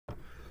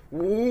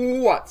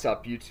What's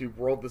up, YouTube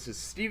world? This is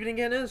Steven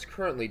again, and it's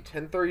currently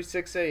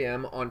 10:36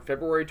 a.m. on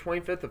February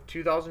 25th of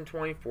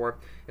 2024,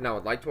 and I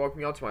would like to welcome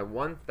you all to my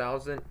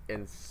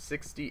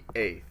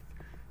 1068th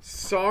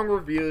song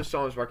review. This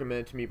song was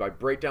recommended to me by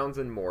Breakdowns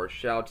and More.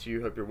 Shout out to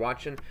you. Hope you're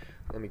watching.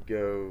 Let me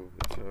go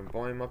turn my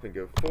volume up and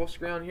go full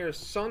screen on here. A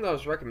song that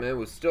was recommended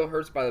was Still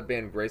Hurts by the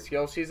band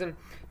Grayscale Season.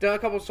 Done a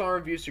couple song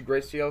reviews to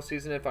Grayscale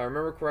Season. If I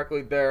remember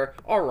correctly, they're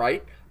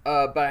alright.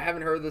 But I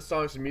haven't heard this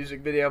song's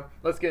music video.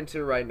 Let's get into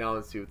it right now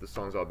and see what the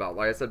song's all about.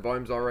 Like I said,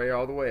 volume's already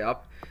all the way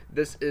up.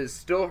 This is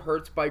Still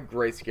Hurts by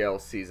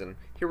Grayscale Season.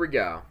 Here we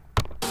go.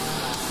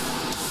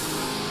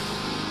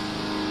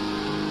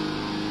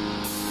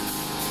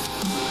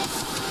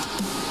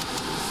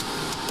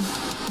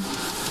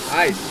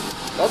 Nice.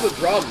 Love the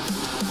drums.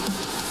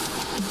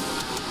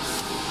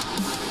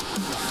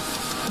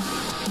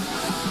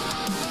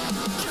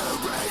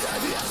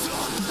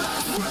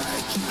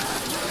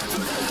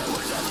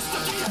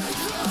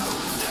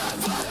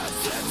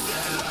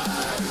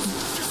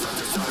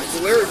 The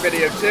lyric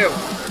video too.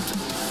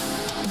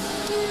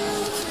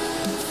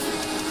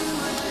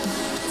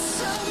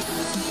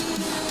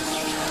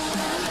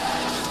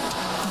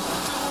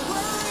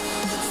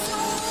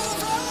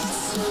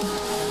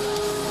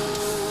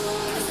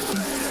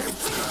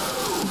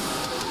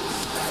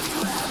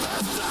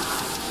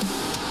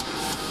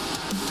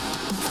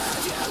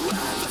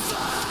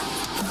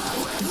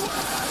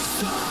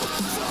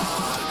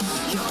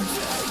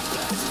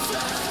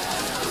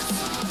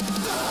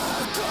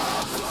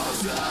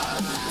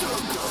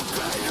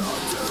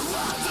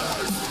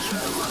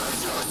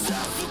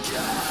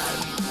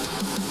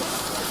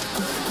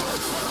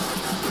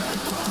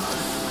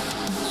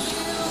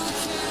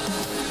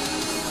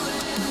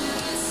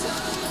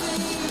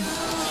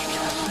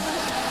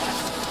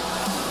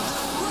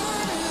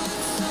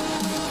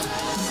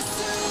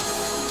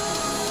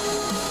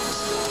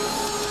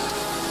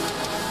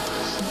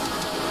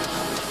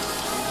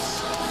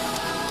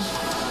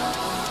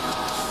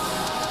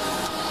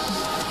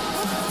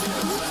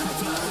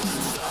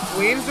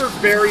 Uncleans are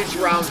very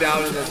drowned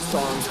out in this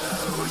song.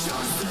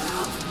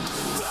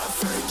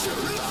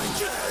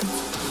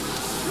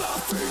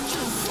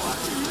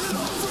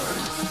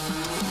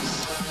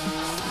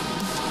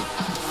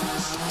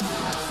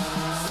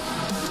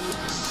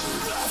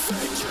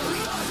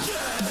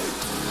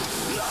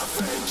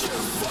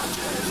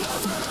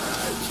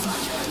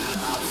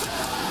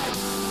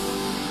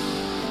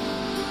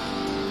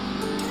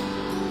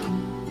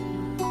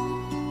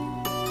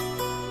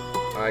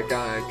 Alright,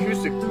 got an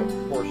acoustic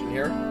portion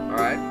here.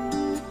 Alright.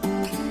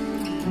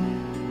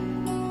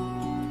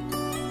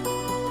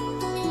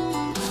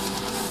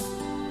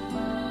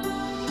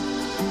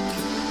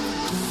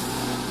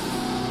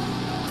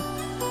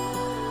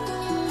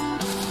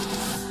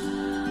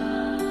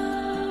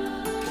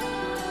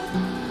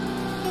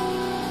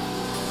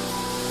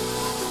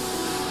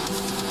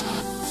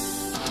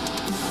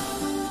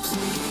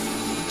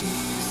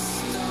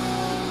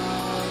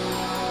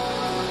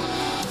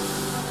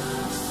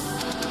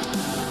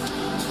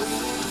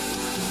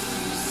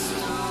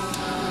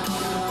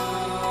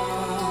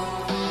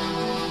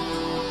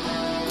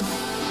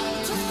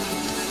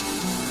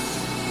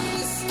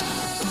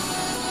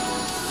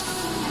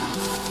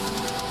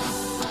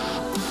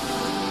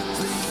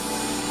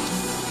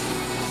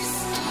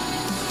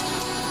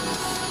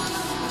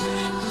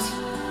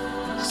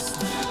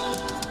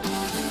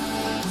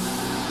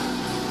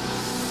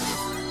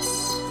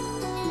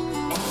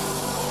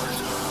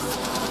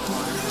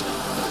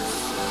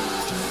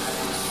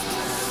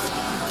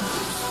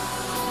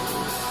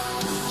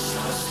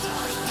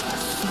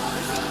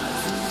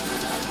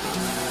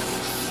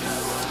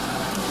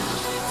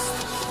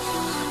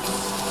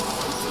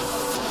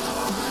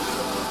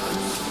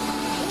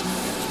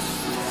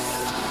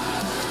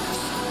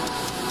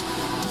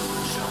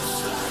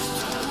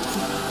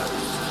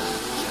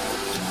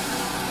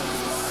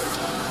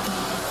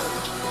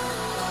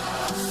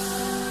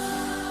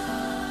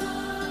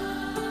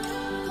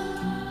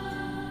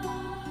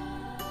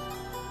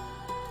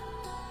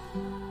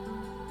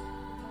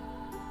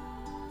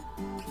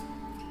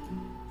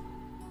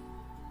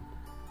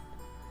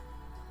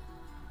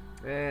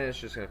 And it's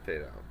just gonna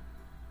fade out.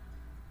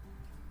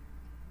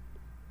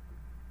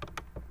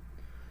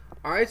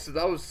 Alright, so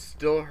that was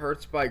Still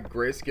Hurts by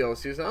Grayscale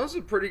Season. That was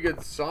a pretty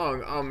good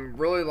song.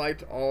 Really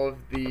liked all of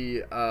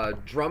the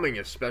drumming,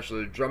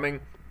 especially. The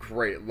drumming,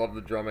 great. Love the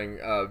drumming.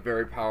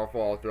 Very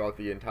powerful all throughout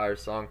the entire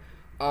song.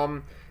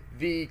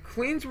 The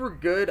cleans were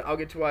good. I'll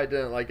get to what I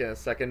didn't like in a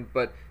second,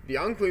 but the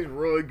uncleans were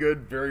really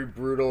good, very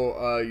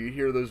brutal. You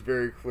hear those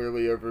very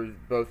clearly over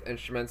both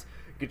instruments.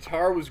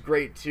 Guitar was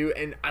great too,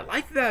 and I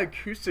liked that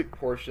acoustic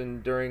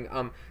portion during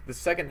the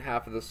second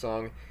half of the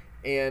song,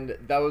 and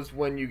that was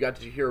when you got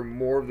to hear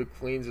more of the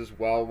cleans as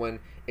well, when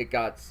it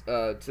got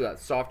to that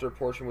softer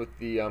portion with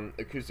the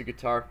acoustic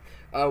guitar.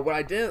 What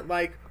I didn't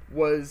like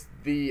was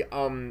the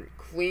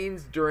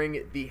cleans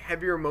during the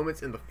heavier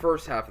moments in the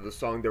first half of the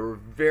song. They were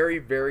very,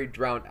 very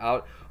drowned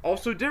out.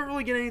 Also, didn't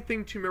really get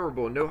anything too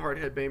memorable. No hard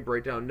headbang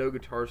breakdown, no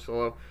guitar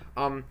solo.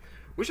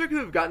 Wish I could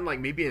have gotten like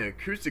maybe an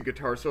acoustic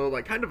guitar solo,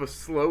 like kind of a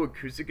slow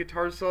acoustic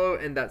guitar solo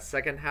in that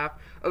second half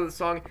of the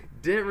song.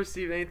 Didn't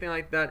receive anything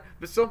like that,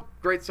 but still,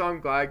 great song.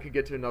 Glad I could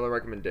get to another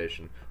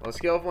recommendation. On a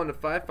scale of 1 to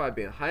 5, 5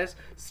 being the highest,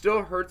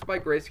 Still Hurts by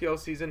Grayscale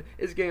Season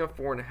is getting a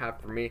 4.5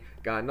 for me.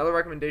 Got another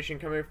recommendation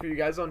coming for you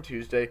guys on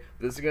Tuesday.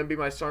 This is going to be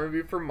my song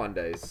review for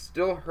Monday.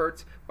 Still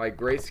Hurts by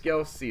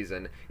Grayscale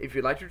Season. If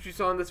you liked what you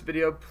saw in this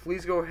video,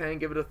 please go ahead and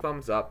give it a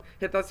thumbs up.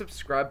 Hit that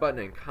subscribe button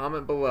and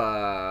comment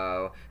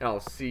below. And I'll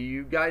see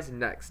you guys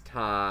next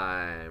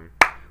time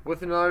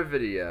with another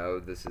video.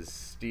 This is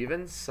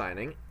Steven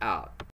signing out.